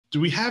Do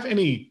we have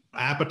any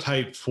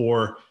appetite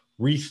for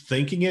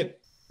rethinking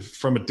it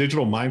from a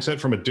digital mindset,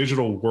 from a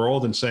digital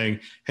world, and saying,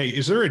 hey,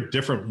 is there a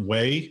different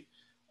way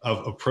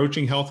of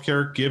approaching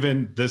healthcare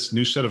given this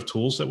new set of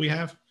tools that we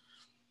have?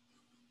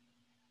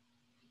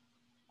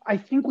 I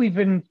think we've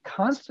been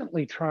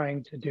constantly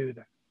trying to do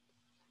that.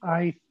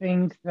 I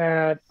think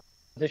that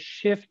the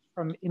shift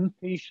from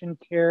inpatient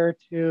care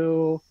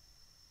to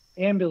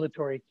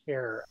ambulatory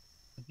care,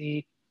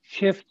 the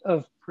shift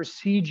of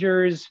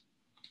procedures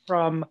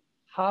from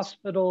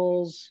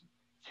hospitals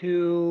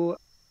to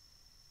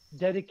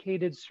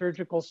dedicated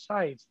surgical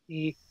sites,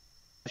 the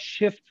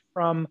shift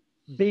from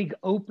big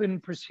open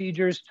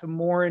procedures to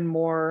more and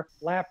more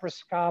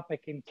laparoscopic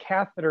and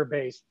catheter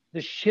based,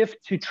 the shift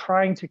to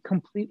trying to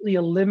completely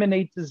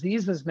eliminate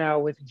diseases now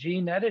with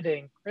gene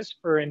editing,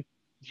 CRISPR, and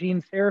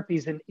gene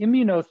therapies and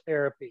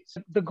immunotherapies.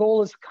 The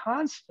goal is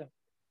constant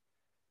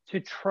to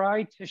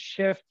try to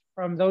shift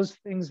from those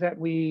things that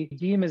we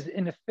deem as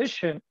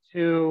inefficient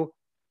to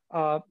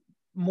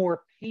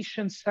more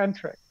patient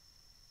centric,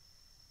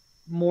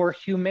 more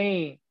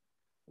humane,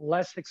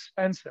 less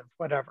expensive,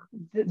 whatever.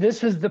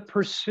 This is the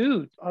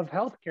pursuit of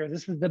healthcare.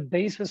 This is the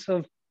basis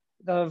of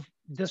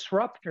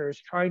disruptors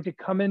trying to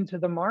come into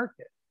the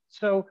market.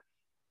 So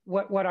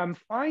what I'm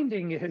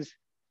finding is,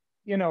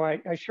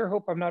 I sure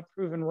hope I'm not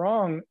proven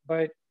wrong,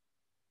 but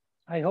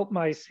I hope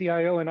my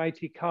CIO and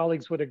IT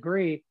colleagues would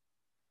agree.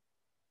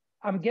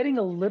 I'm getting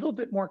a little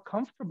bit more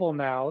comfortable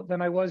now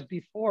than I was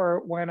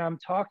before when I'm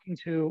talking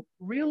to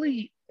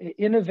really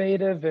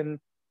innovative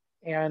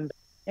and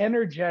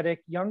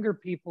energetic younger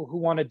people who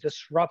want to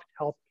disrupt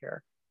healthcare.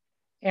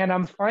 And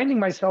I'm finding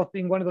myself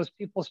being one of those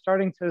people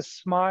starting to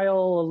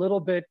smile a little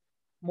bit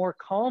more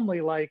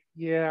calmly, like,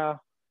 yeah,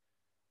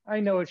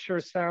 I know it sure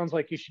sounds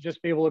like you should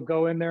just be able to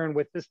go in there and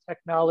with this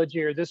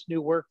technology or this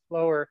new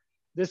workflow or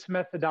this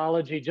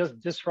methodology, just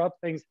disrupt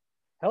things.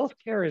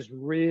 Healthcare is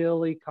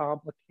really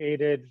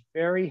complicated,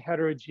 very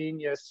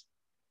heterogeneous.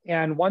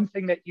 And one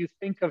thing that you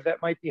think of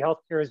that might be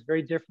healthcare is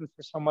very different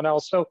for someone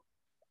else. So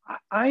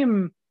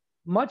I'm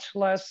much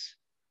less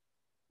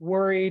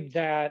worried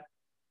that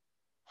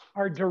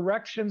our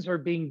directions are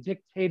being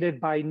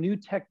dictated by new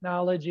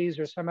technologies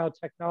or somehow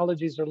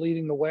technologies are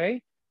leading the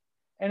way.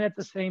 And at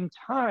the same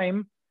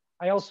time,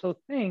 I also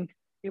think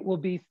it will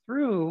be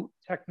through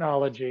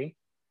technology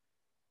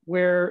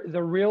where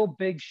the real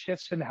big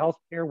shifts in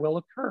healthcare will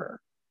occur.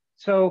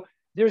 So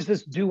there's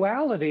this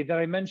duality that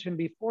I mentioned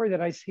before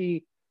that I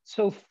see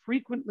so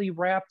frequently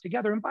wrapped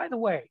together. And by the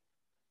way,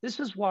 this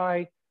is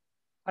why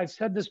I've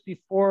said this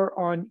before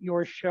on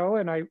your show,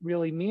 and I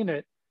really mean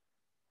it.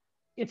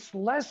 It's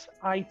less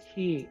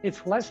IT,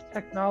 it's less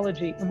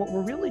technology. And what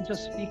we're really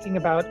just speaking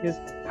about is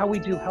how we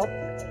do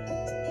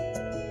healthcare.